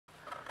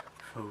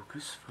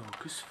Focus,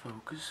 focus,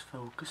 focus,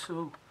 focus.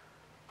 Oh.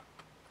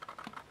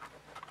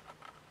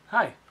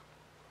 Hi.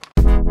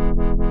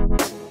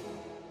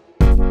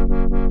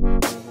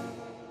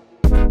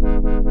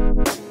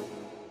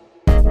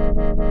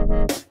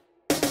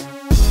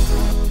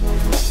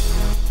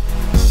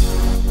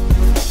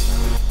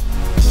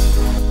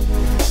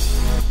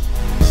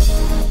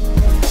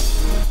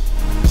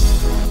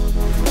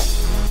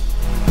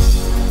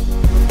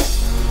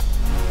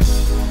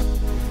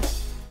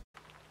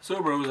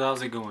 So bros,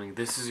 how's it going?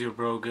 This is your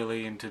bro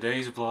Gilli, and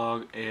today's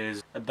vlog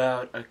is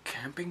about a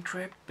camping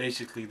trip.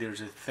 Basically there's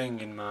a thing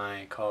in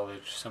my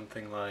college,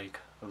 something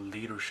like a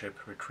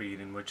leadership retreat,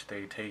 in which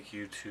they take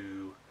you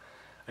to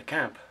a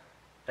camp,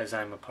 as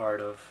I'm a part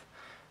of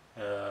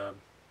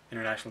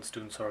International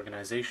Students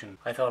Organization.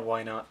 I thought,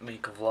 why not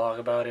make a vlog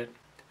about it?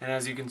 And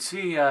as you can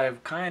see,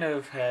 I've kind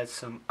of had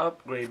some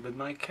upgrade with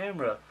my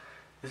camera.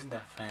 Isn't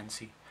that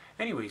fancy?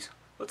 Anyways,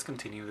 let's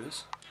continue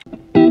this.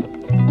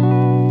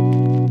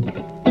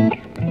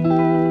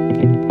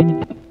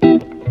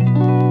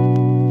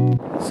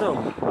 So,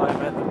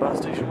 I'm at the bus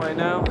station right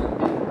now.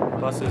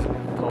 Buses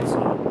in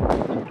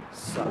Tulsa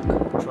suck,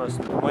 trust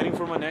me. I'm waiting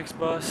for my next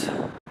bus.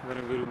 I'm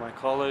gonna go to my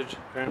college.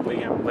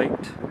 Apparently I'm late,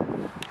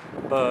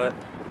 but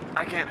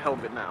I can't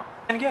help it now.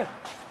 And yeah,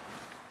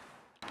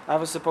 I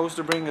was supposed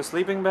to bring a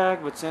sleeping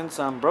bag, but since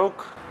I'm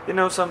broke, you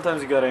know,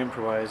 sometimes you gotta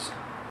improvise.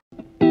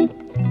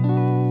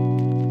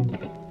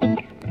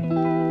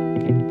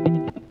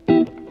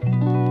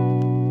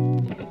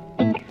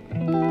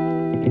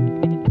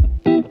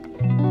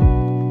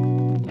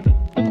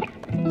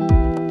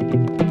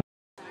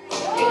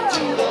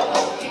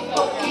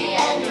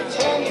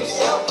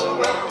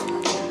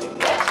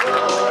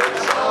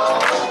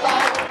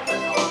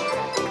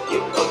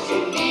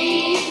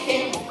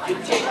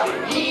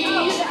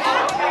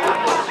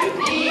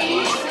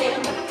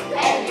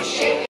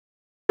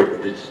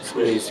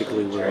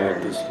 Basically, we're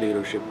at this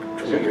leadership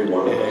retreat,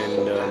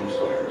 and I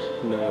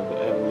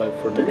haven't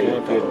left for the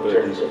camp yet,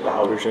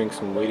 but we're showing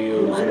some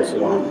videos and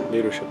some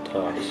leadership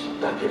talks.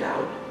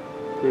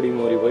 Pretty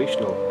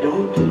motivational.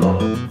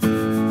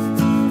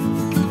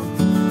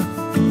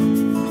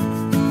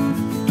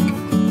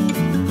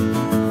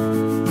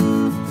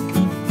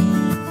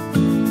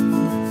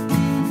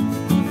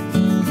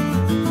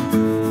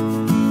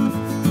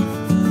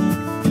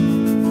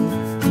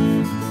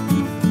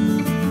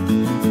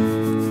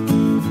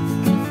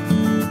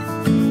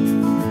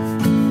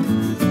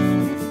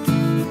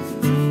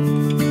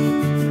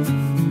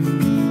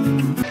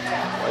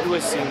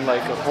 Seem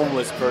like a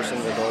homeless person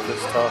with all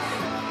this stuff.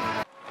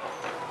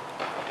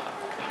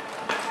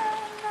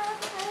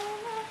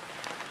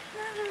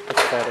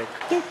 Pathetic.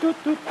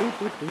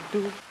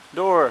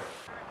 Door.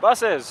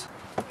 Buses.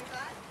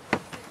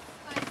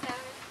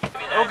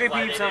 Okay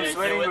peeps, I'm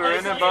sweating. We're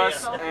in a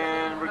bus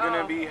and we're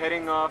gonna be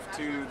heading off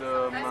to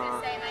the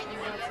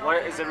why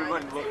is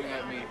everyone looking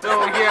at me?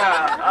 So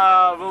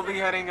yeah, we'll be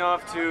heading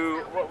off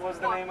to, what was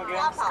the name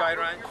again?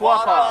 Skyline.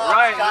 QUAPAW,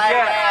 right?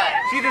 Yeah,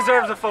 she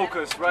deserves a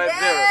focus right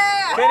there.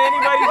 Can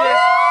anybody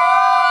just?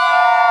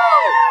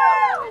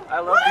 I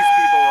love these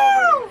people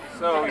already.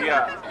 So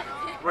yeah,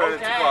 we're headed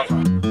to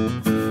QUAPAW.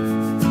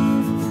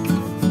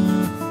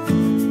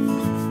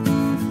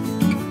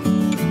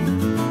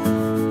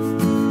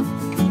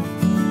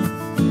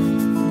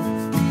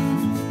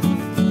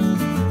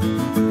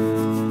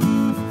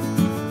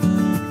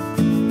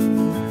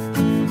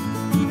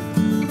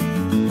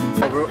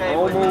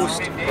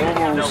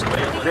 Almost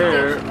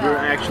there. We're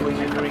actually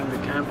entering the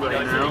camp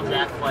right now,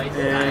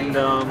 and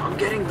I'm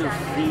getting the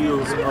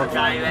feels of,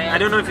 I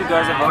don't know if you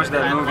guys have watched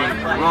that movie,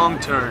 Wrong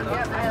Turn.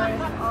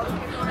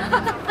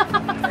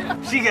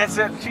 She gets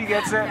it, she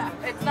gets it. Yeah,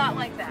 it's not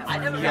like that.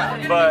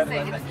 Yeah, but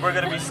we're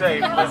gonna be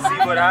safe. Let's see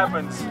what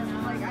happens.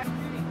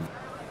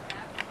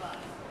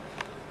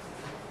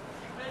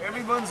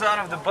 Everyone's out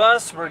of the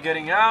bus, we're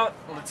getting out.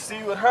 Let's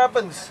see what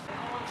happens.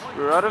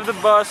 We're out of the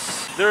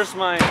bus. There's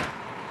my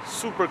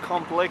super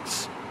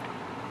complex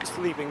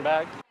sleeping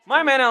bag.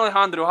 My man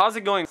Alejandro, how's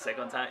it going?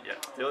 Second time, yeah,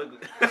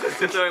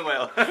 still doing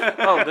well.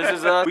 Oh, this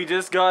is we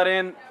just got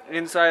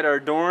inside our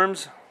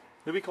dorms.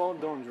 Do we call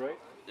them dorms, right?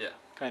 Yeah.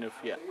 Kind of,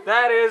 yeah.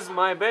 That is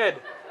my bed,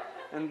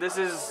 and this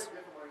is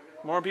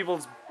more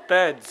people's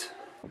beds.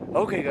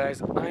 Okay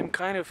guys, I'm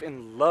kind of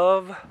in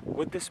love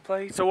with this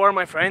place. So are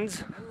my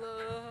friends.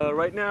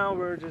 Right now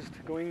we're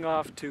just going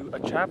off to a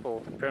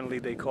chapel. Apparently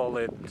they call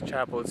it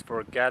chapel. It's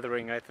for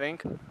gathering, I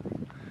think.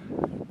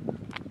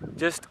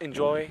 Just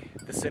enjoy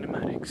the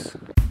cinematics.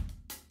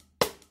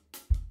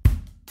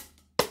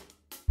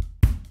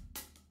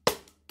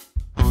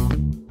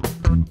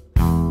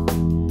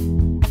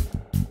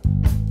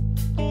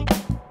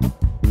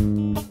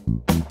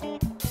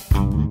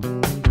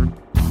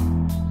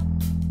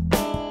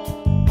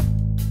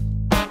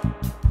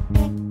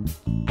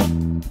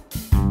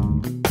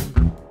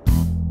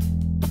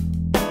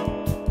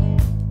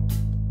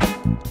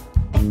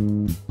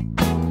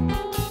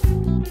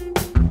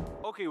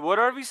 Okay, what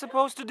are we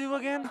supposed to do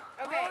again?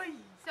 Okay,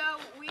 so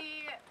we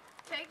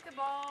take the the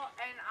ball,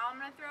 and I'm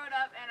gonna throw it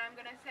up, and I'm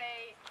gonna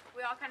say,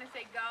 we all kind of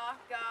say ga,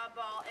 ga,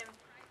 ball,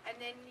 and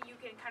then you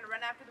can kind of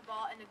run after the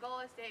ball, and the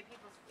goal is to hit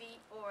people's feet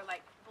or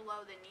like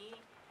below the knee,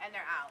 and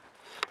they're out.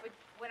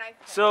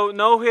 So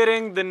no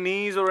hitting the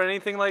knees or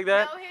anything like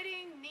that? No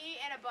hitting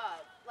knee and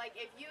above. Like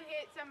if you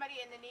hit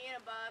somebody in the knee and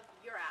above,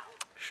 you're out.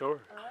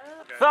 Sure.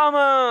 Okay.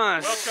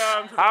 Thomas!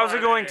 Welcome to the How's it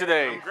party. going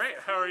today? I'm great.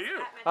 How are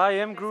you? I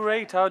am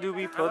great. How do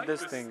we put like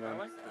this thing on? I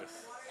like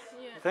this.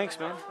 Thanks,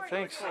 man.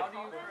 Thanks.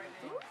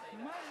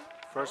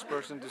 First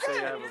person to say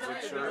I have a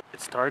good shirt.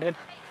 It started.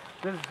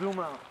 Let's zoom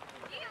out.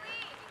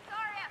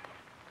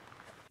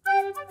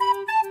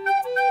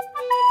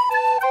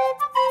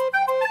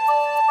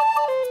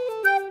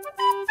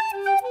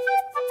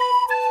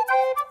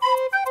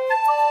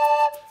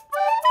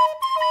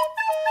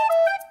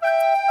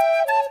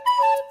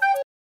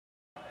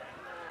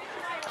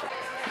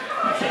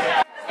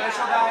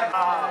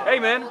 Hey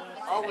man,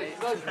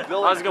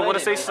 how's it going? Want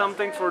to say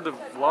something for the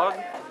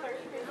vlog?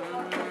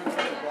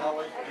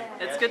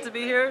 It's good to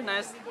be here.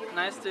 Nice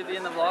to be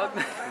in the vlog.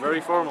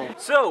 Very formal.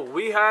 So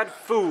we had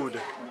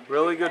food,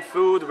 really good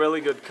food,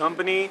 really good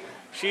company.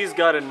 She's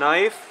got a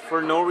knife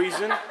for no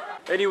reason.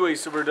 Anyway,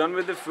 so we're done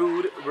with the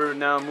food. We're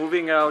now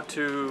moving out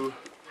to,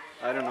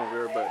 I don't know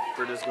where, but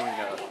we're just going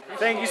out.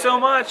 Thank you so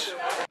much.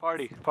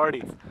 Party,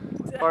 party,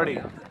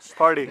 party,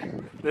 party.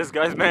 This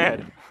guy's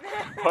mad.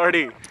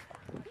 Party,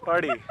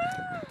 party,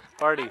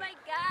 party. Oh my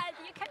god,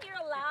 you cut your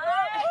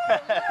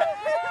alive!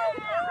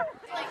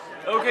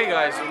 Okay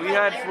guys, so we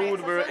had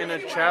food, we're in a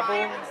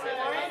chapel.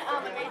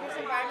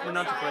 We're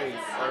not to pray,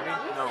 are we?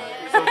 No.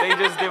 So they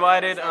just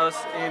divided us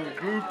in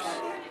groups.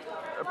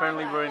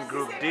 Apparently we're in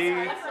group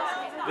D.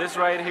 This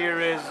right here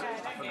is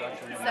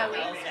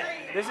Zoe.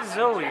 This is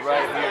Zoe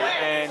right here,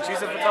 and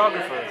she's a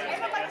photographer.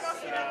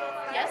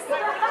 Yes.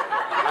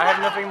 I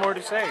have nothing more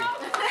to say.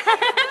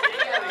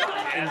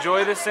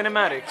 Enjoy the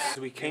cinematics.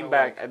 We came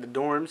back at the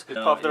dorms,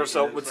 puffed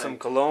ourselves with some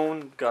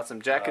cologne, got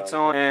some jackets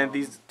on, and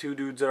these two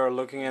dudes are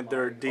looking at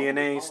their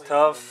DNA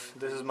stuff.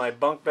 This is my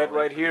bunk bed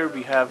right here.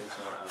 We have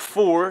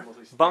 4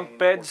 bunk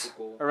beds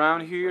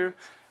around here.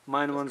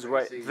 Mine one's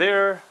right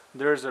there.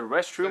 There's a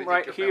restroom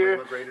right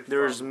here.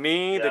 There's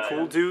me, the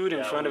cool dude,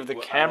 in front of the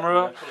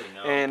camera.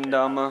 And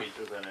now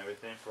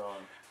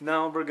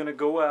we're gonna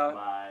go out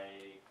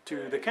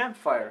to the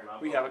campfire.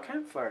 We have a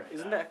campfire.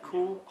 Isn't that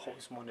cool?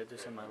 Always wanted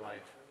this in my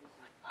life.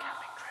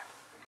 Camping trip.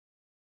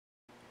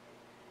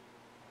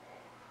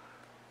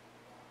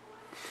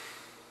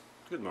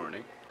 Good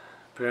morning.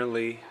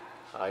 Apparently,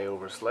 I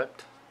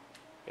overslept.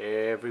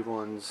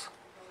 Everyone's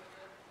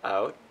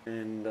out,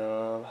 and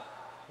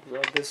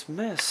got this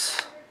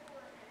mess.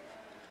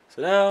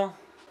 So now,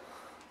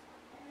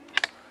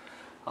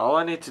 all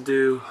I need to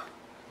do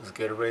is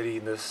get ready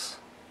in this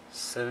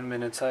 7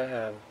 minutes I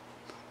have,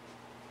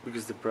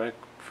 because the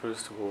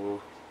breakfast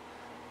will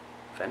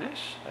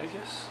finish, I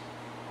guess.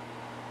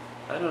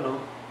 I don't know.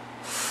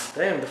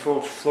 Damn, the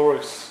floor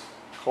is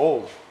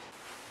cold.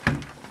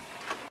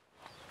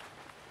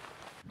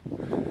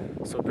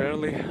 So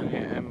apparently I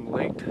am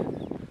late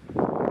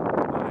by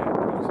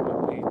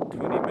approximately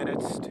 20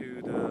 minutes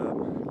to the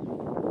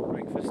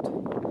breakfast.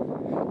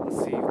 Let's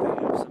see if they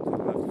have something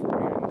left for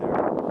here and there.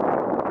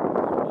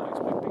 I'm not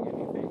expecting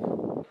anything.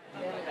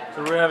 So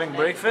we're having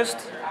breakfast.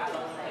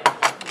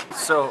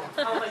 So,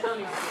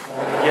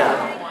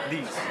 yeah,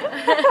 these.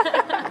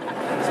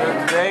 So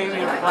today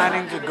we're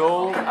planning to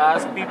go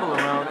ask people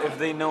around if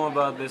they know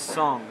about this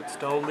song. It's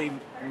totally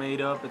made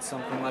up, it's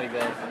something like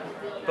that.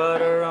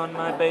 Butter on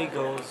my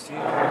bagels, you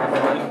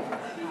know.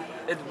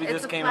 We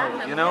just came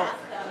out, you know?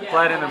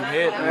 Platinum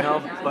hit, you know?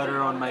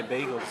 Butter on my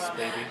bagels,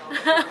 baby.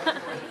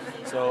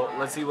 So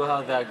let's see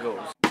how that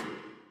goes.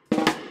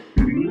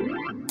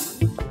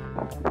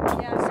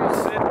 So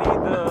Sydney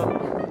the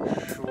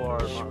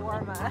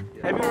shawarma.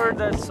 Have you heard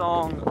that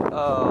song,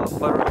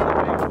 Butter on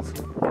my bagels?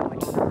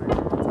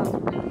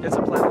 It's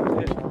a platinum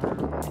hit.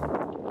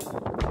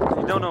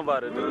 You don't know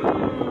about it, do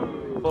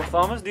you? Well,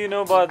 Thomas, do you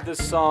know about this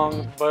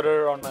song,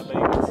 Butter on My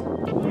Bagels?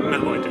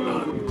 No, I do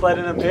not.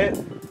 Platinum hit?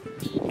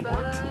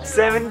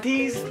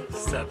 70s?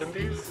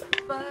 70s?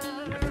 I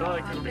feel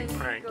like you're being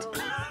pranked. I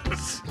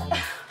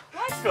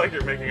feel like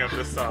you're making up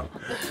this song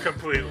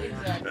completely.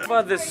 What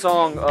about this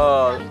song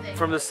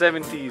from the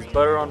 70s,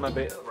 Butter on My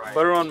Bagels?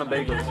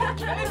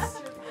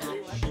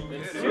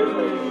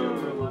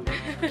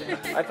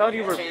 I thought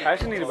you were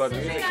passionate about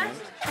music, man.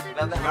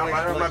 Butter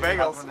on my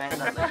bagels.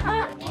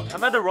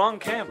 I'm at the wrong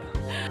camp.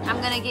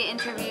 I'm gonna get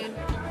interviewed.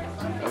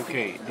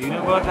 Okay, do you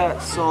know about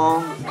that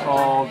song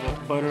called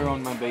Butter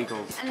on My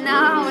Bagels?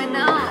 No, I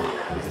know.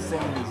 It's a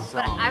 70s song.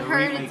 But I've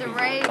heard it's a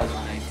rave.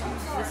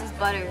 2019. This is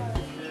butter.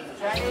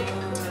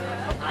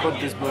 Put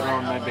this butter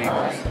on my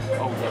bagels.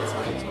 Oh, that's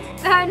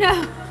nice. I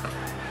know.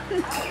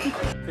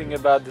 Thing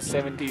about the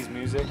 70s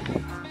music.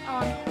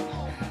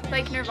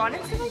 Like Nirvana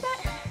and stuff like that?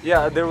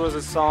 Yeah, there was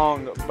a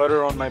song,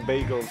 Butter on My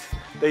Bagels.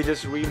 They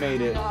just remade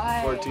it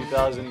for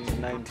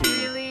 2019.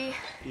 Really?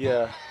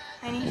 Yeah.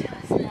 I need to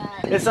listen to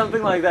that. It's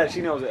something like that.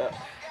 She knows it.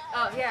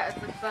 Oh yeah, it's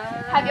like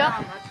butter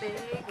on my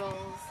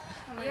bagels.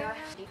 Yeah.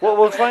 Well,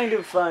 we're trying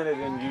to find it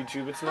in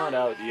YouTube. It's not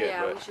out yet,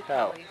 Yeah, we but should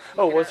how? probably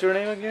Oh, look it what's up. your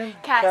name again?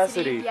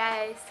 Cassidy.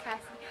 Yes,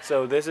 Cassidy.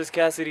 So this is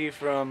Cassidy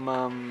from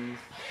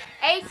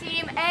A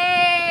team,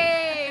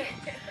 A!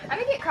 I'm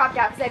gonna get cropped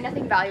out because I have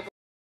nothing valuable.